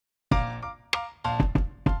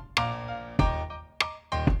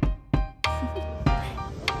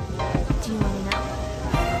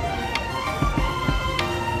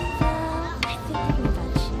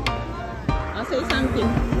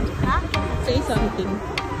Say something.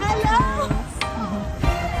 Hello!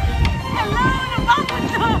 Hello!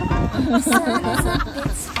 The sun is up,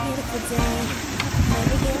 it's a beautiful day. My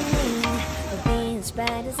beginning will be as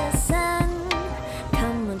bright as the sun.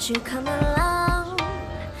 Come, won't you come along?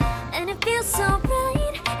 And it feels so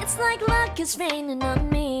bright, it's like luck is raining on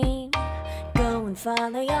me. Go and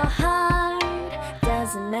follow your heart,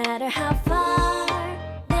 doesn't matter how far.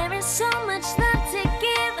 There is so much love to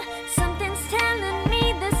give, something's telling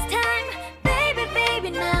me this time. Baby, baby,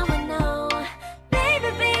 now I know. Baby,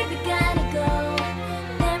 baby, gotta go.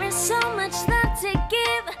 There is so much love to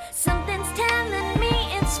give, something's telling me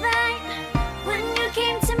it's right. When you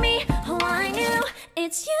came to me, oh I knew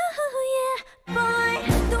it's you, yeah, boy.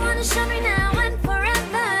 The one who showed me now and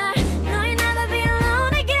forever. No, you'll never be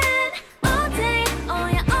alone again. All day, oh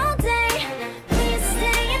yeah, all day. Please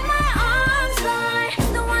stay in my arms, boy.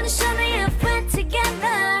 The one who showed me if we're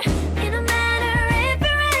together. It don't matter if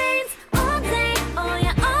it rains. All day, oh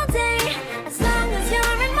yeah, all day. As long as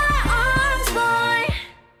you're in my arms, boy.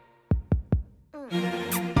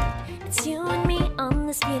 It's you and me on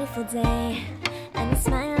this beautiful day, and it's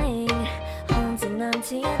smiling, holding on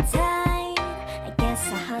to your tight.